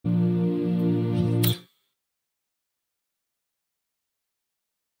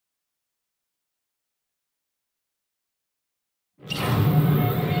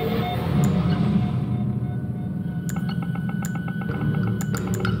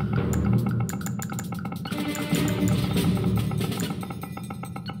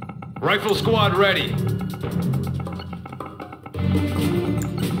Rifle squad ready.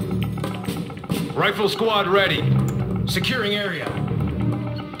 Rifle squad ready. Securing area.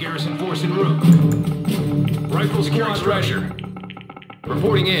 Garrison force en route. Rifle squad ready.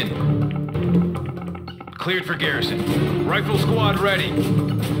 Reporting in. Cleared for garrison. Rifle squad ready.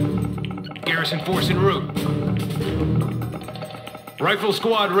 Garrison force en route. Rifle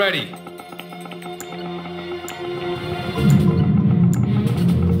squad ready.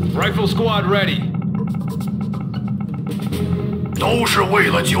 Rifle squad ready. 都是为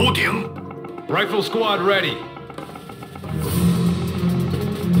了九鼎。 Rifle squad ready.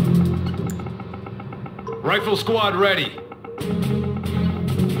 Rifle squad ready.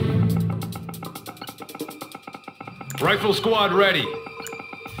 Rifle squad ready.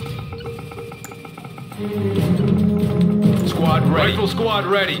 Squad ready. Rifle squad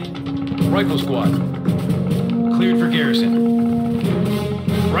ready. Rifle squad. Cleared for garrison.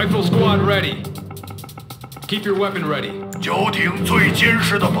 Rifle squad ready. Keep your weapon ready. 九鼎最坚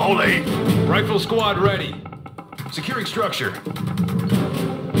实的堡垒。 Rifle squad ready. Securing structure.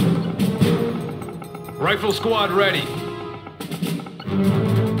 Rifle squad ready.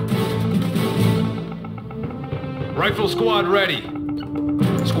 Rifle squad ready.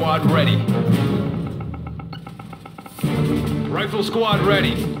 Squad ready. Rifle squad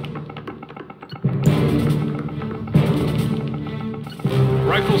ready.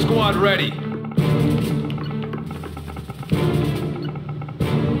 Rifle squad ready.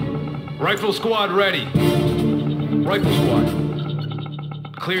 Rifle squad ready. Rifle squad.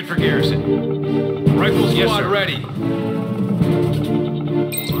 Cleared for garrison. Rifle squad ready.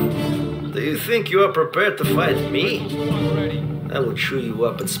 Do you think you are prepared to fight me? Ready. I will chew you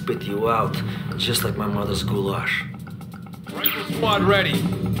up and spit you out, just like my mother's goulash. Rifle squad ready.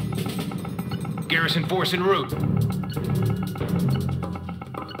 Garrison force en route.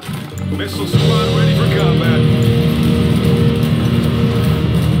 Missile squad ready for combat.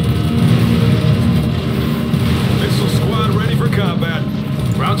 For combat.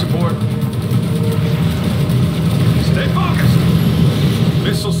 Ground support. Stay focused.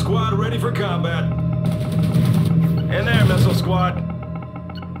 Missile squad ready for combat. In there, missile squad.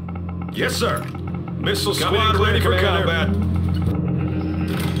 Yes, sir. Missile squad ready for combat.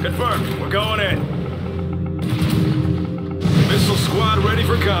 Confirmed. We're going in. Missile squad ready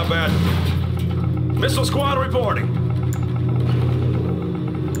for combat. Missile squad reporting.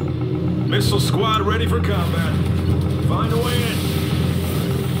 Missile squad ready for combat. Find a way in.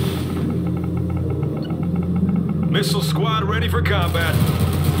 Missile squad ready for combat.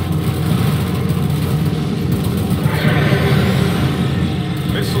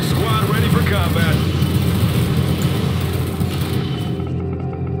 Missile squad ready for combat.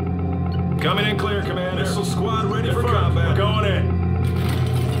 Coming in clear, Commander. Missile squad ready for combat. We're going in.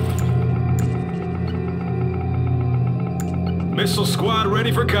 Missile squad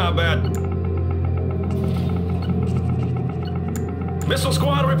ready for combat. Missile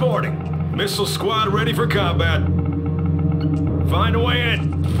squad reporting. Missile squad ready for combat. Find a way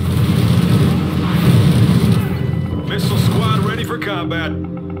in. Missile squad ready for combat.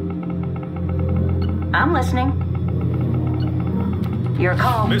 I'm listening. Your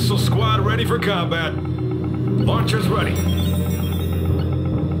call. Missile squad ready for combat. Launchers ready.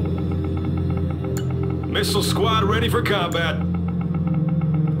 Missile squad ready for combat.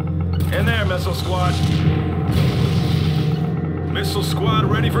 In there, missile squad. Missile squad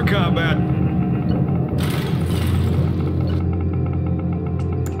ready for combat.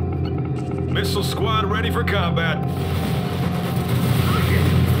 Missile squad ready for combat.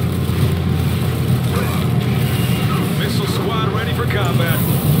 Missile squad ready for combat.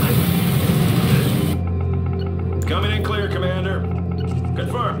 Coming in clear, Commander.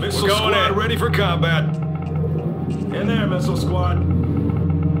 Confirmed. Missile squad ready for combat. In there, missile squad.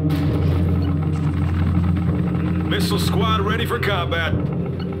 Missile squad ready for combat.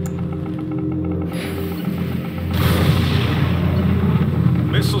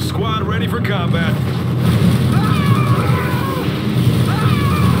 Missile squad ready for combat.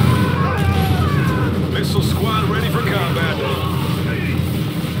 Missile squad ready for combat.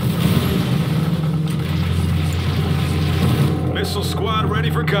 Missile squad ready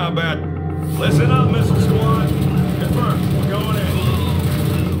for combat. Listen up, missile squad. Confirmed. We're going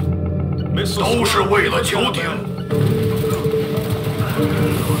in. Missile squad. 都是为了九鼎。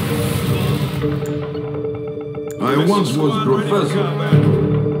 I once was a professor.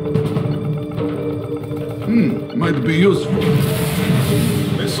 Might be useful.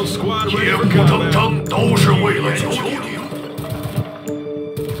 Missile squad ready 也 for 不腾 combat. 腾，都是为了九鼎。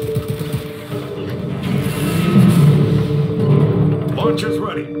 Launchers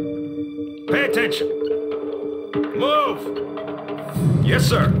ready. attention. Move! Yes,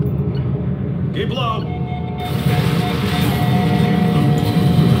 sir. Keep low.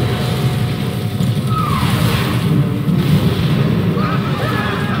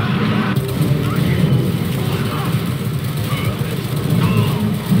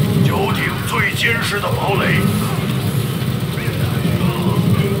九鼎最坚实的堡垒。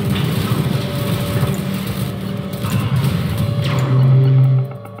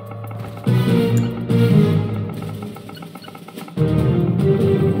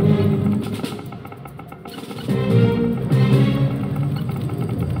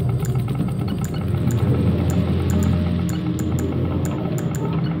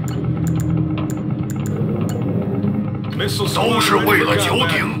都是为了九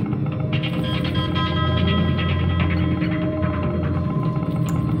鼎。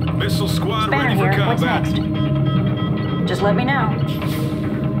Missile squad Banner ready for here. What's combat. next? Just let me know.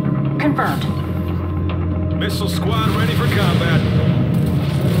 Confirmed. Missile squad ready for combat.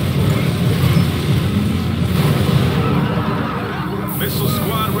 Missile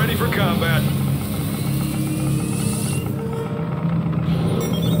squad ready for combat.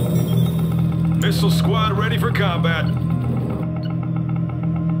 Missile squad ready for combat.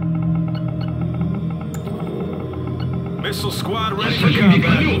 Missile squad ready for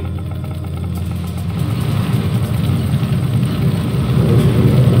combat.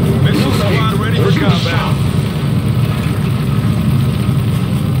 Missile squad ready for combat.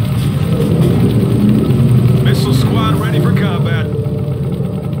 Missile squad ready for combat.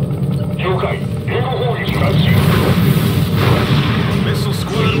 Missile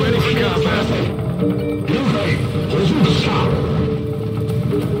squad ready for combat.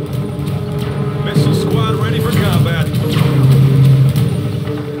 Missile squad ready for combat.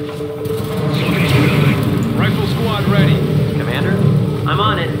 Rifle squad ready. Commander, I'm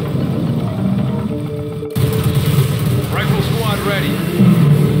on it. Rifle squad ready.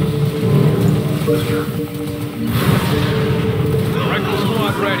 Rifle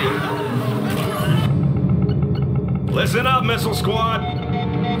squad ready. Listen up, missile squad.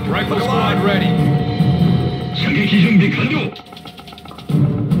 Rifle squad ready.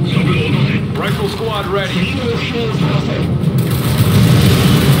 Rifle squad ready.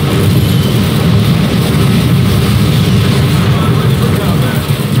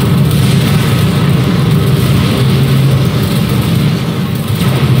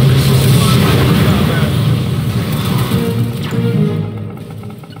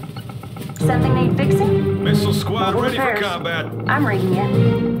 Something need fixing? Missile squad Mobile ready for repairs. combat. I'm reading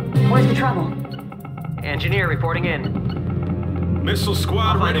you. Where's the trouble? Engineer reporting in. Missile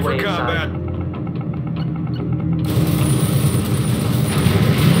squad I'll find ready a for way combat. inside.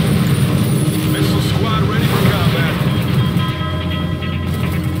 Missile squad ready for combat.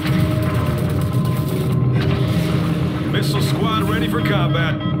 Missile squad ready for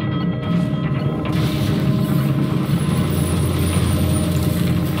combat.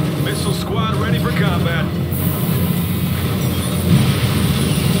 Missile squad ready for combat.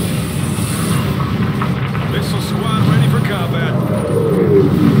 Missile squad ready for combat.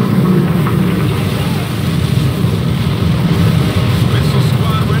 Missile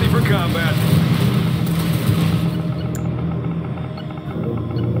squad ready for combat.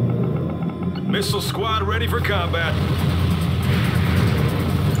 Missile squad ready for combat.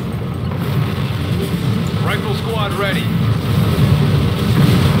 Rifle squad ready.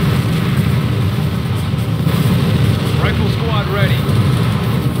 Rifle squad ready.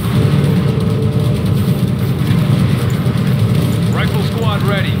 Rifle squad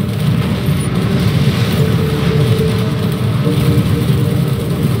ready.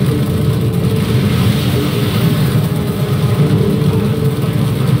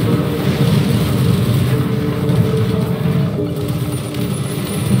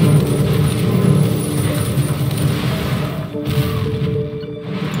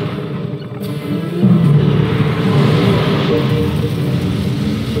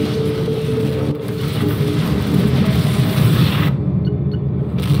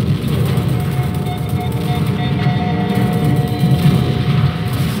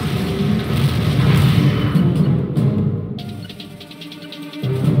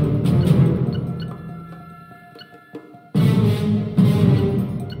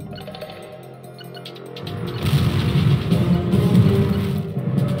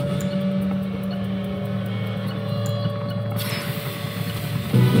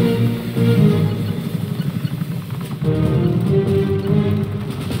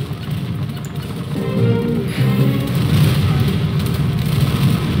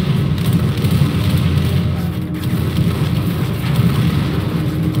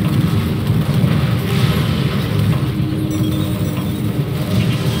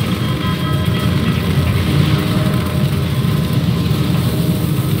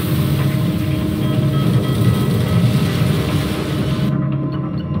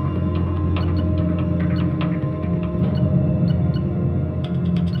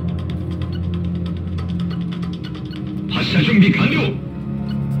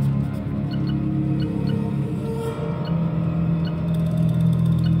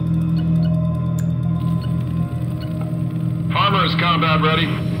 combat ready.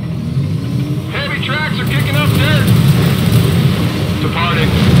 Heavy tracks are kicking up dirt. Departing.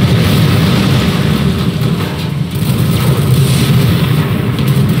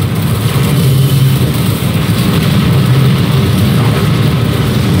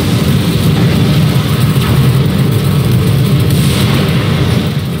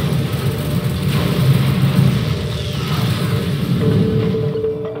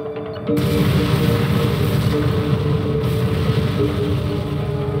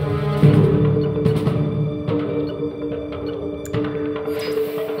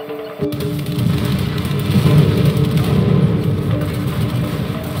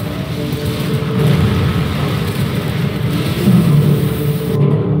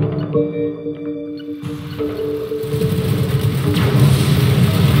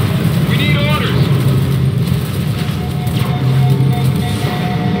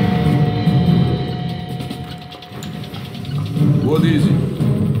 What is it?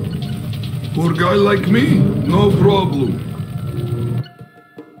 For a guy like me, no problem.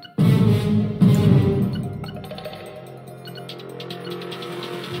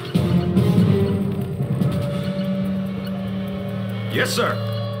 Yes, sir.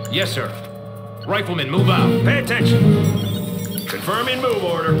 Yes, sir. Rifleman, move out. Pay attention. Confirming move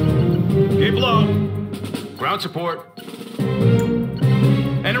order. Keep low. Ground support.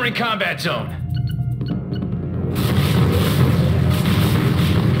 Entering combat zone.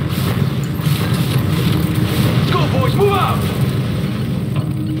 Let's go, boys, move out!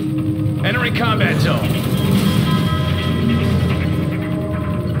 Entering combat zone.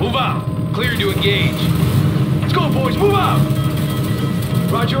 Move out. Clear to engage. Let's go, boys, move out!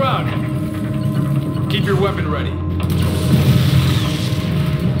 Roger out. Keep your weapon ready.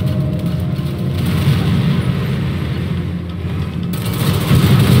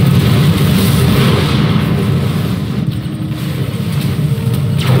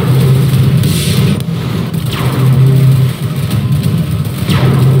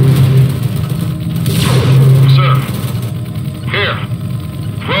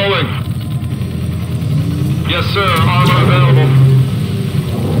 Yes, sir. Armor available.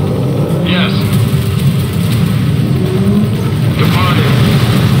 Yes. Departing.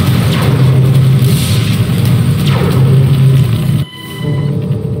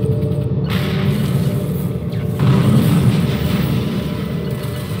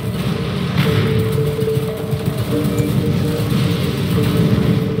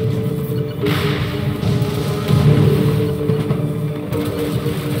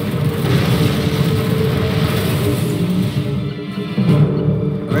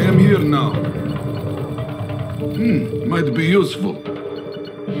 Now. Might be useful.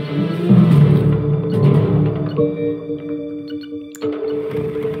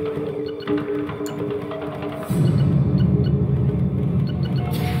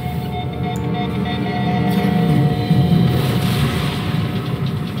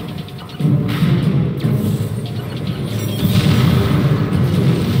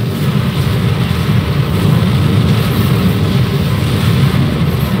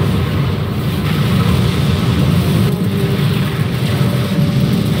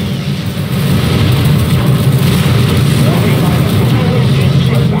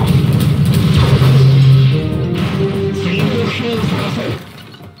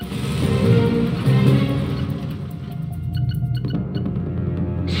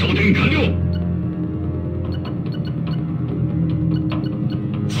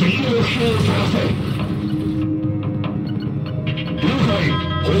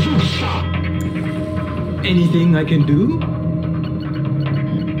 Anything I can do?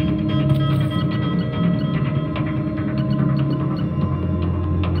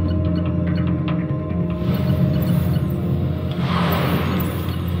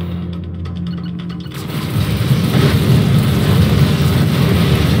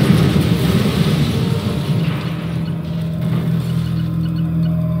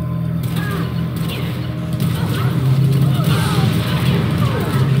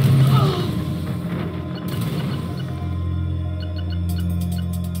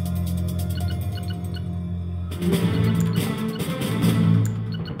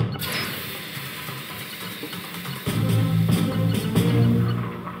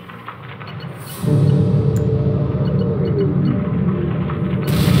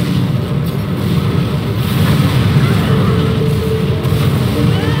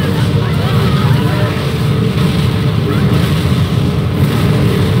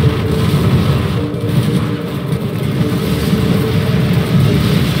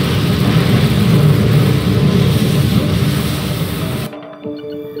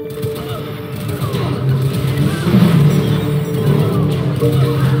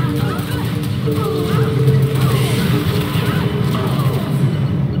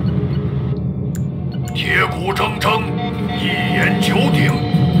 铁骨铮铮，一言九鼎。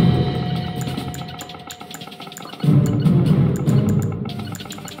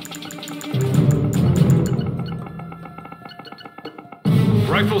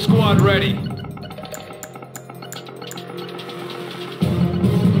 Rifle squad ready.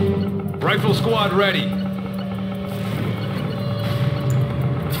 Rifle squad ready.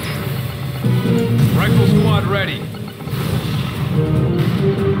 Rifle squad ready.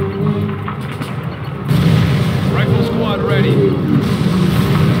 Rifle squad ready.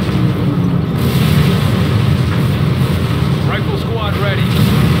 Rifle squad ready.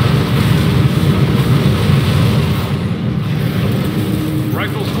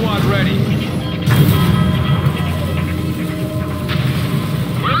 Rifle squad ready.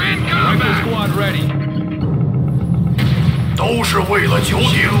 We're in Rifle combat. squad ready. 都是为了九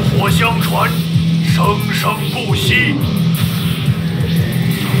鼎火相传，生生不息。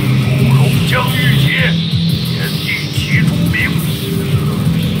屠龙将玉洁，天地齐主明。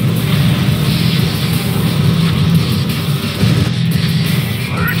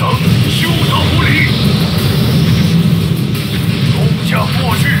尔等休得无礼！龙将过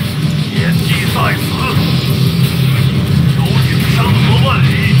去，天地在此。九鼎山河万里，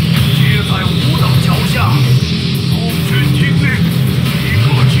皆在吾等脚下。 共军听令，即刻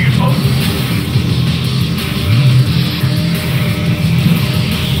启程。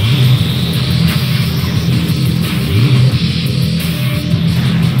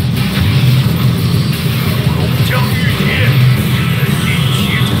屠龙将玉洁，天地齐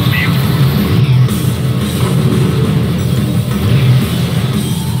主明。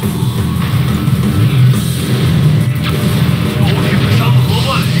九鼎山河万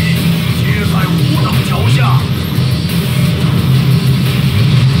里，皆在吾等脚下。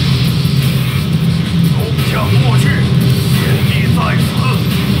 将过去，天地在此。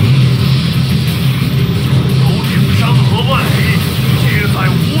九鼎山河万里，皆在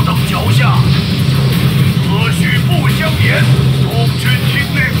吾等脚下。何须不相言？共军听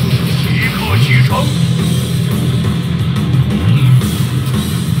令，即刻启程。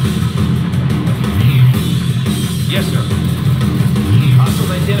 Yes, sir.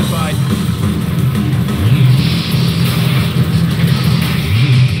 Hostiles identified.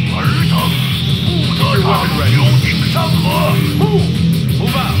 尔等不得踏入九鼎山河。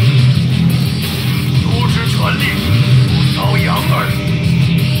Move out. 有之全力，不遭阳儿。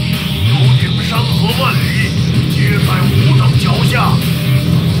九鼎山河万里，皆在吾等脚下。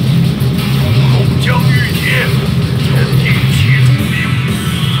屠龙将玉洁，天地齐主明。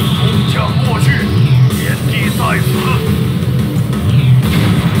龙将过去，天地在此。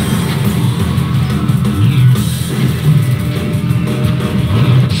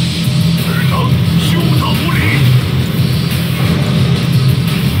 休得无礼！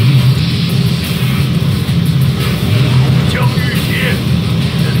屠龙将玉洁，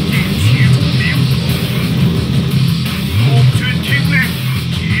天地齐主明。共军听令，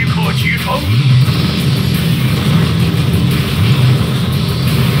即刻启程。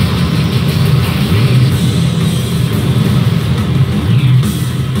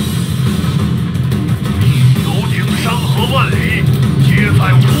九鼎山河万里，皆在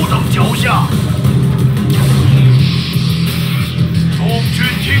吾等脚下。 共军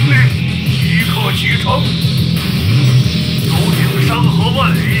听令，即刻启程。九鼎山河万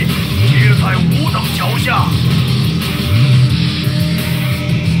里，皆在吾等脚下。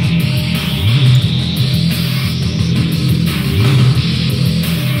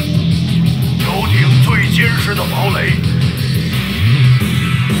九鼎最坚实的堡垒，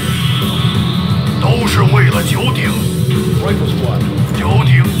都是为了九鼎。 Rifle squad. 九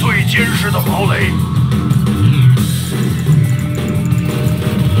鼎最坚实的堡垒。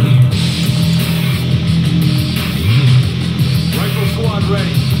 Squad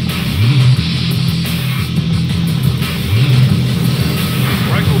ready.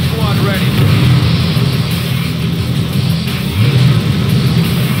 Rifle squad ready.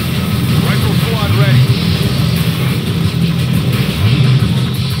 Rifle squad ready.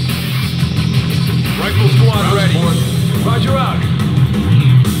 Rifle squad ready. Roger out.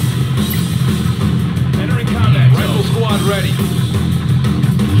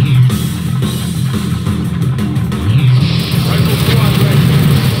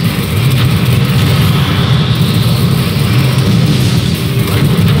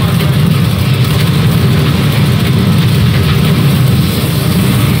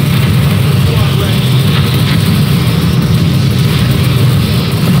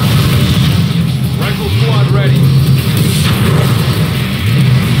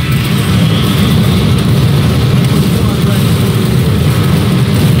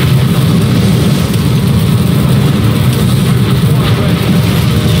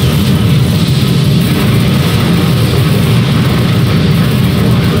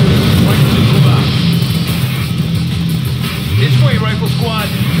 Rifle squad.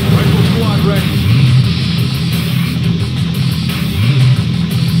 Rifle squad ready.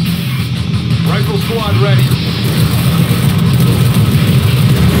 Rifle squad ready.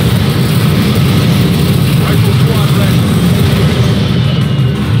 Rifle squad ready.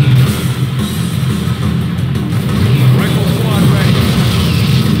 Rifle squad ready.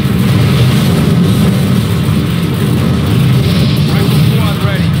 Rifle squad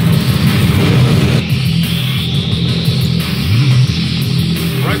ready.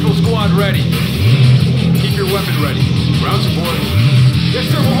 Rifle squad ready. Keep your weapon ready. Ground support. Yes,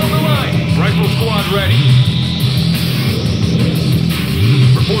 sir, we'll hold the line. Rifle squad ready.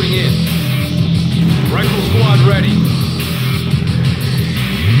 Reporting in. Rifle squad ready.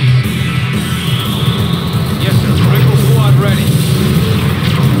 Yes, sir. Rifle squad ready.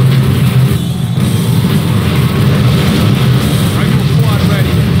 Rifle squad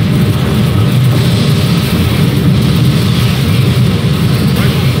ready.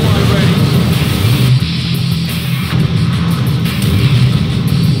 Rifle squad ready.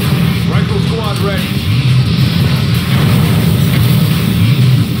 Rifle squad ready.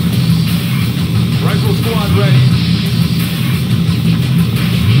 Rifle squad ready.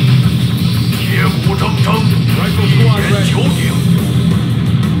 铁骨铮铮， Rifle squad 眼 ready. 球顶。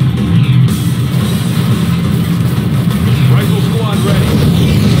 Rifle squad ready.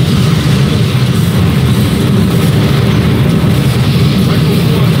 Rifle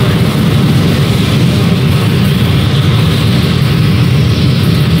squad ready.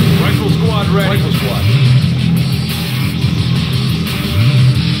 Rifle squad ready. Rifle squad.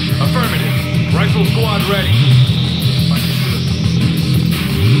 Affirmative. Rifle squad ready.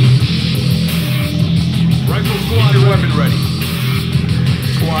 Rifle squad weapon ready.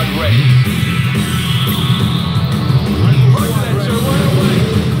 Squad ready. Rifle squad ready. Sir, right away.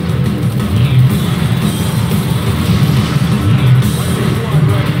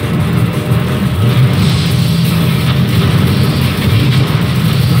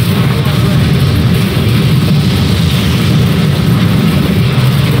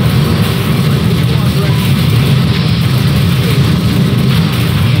 Rifle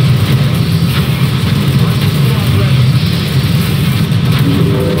squad ready.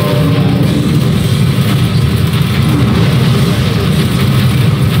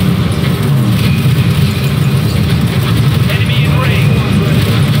 Enemy in range.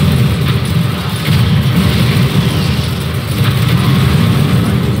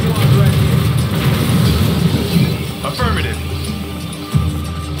 Affirmative.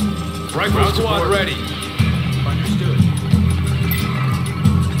 Rifle squad ready. Understood.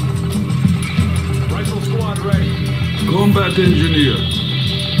 Rifle squad ready. Combat engineer.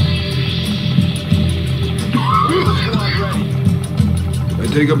 Rifle squad ready. I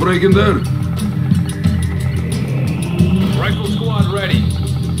take a break in there. Rifle squad ready.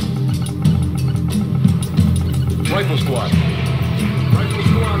 Rifle squad.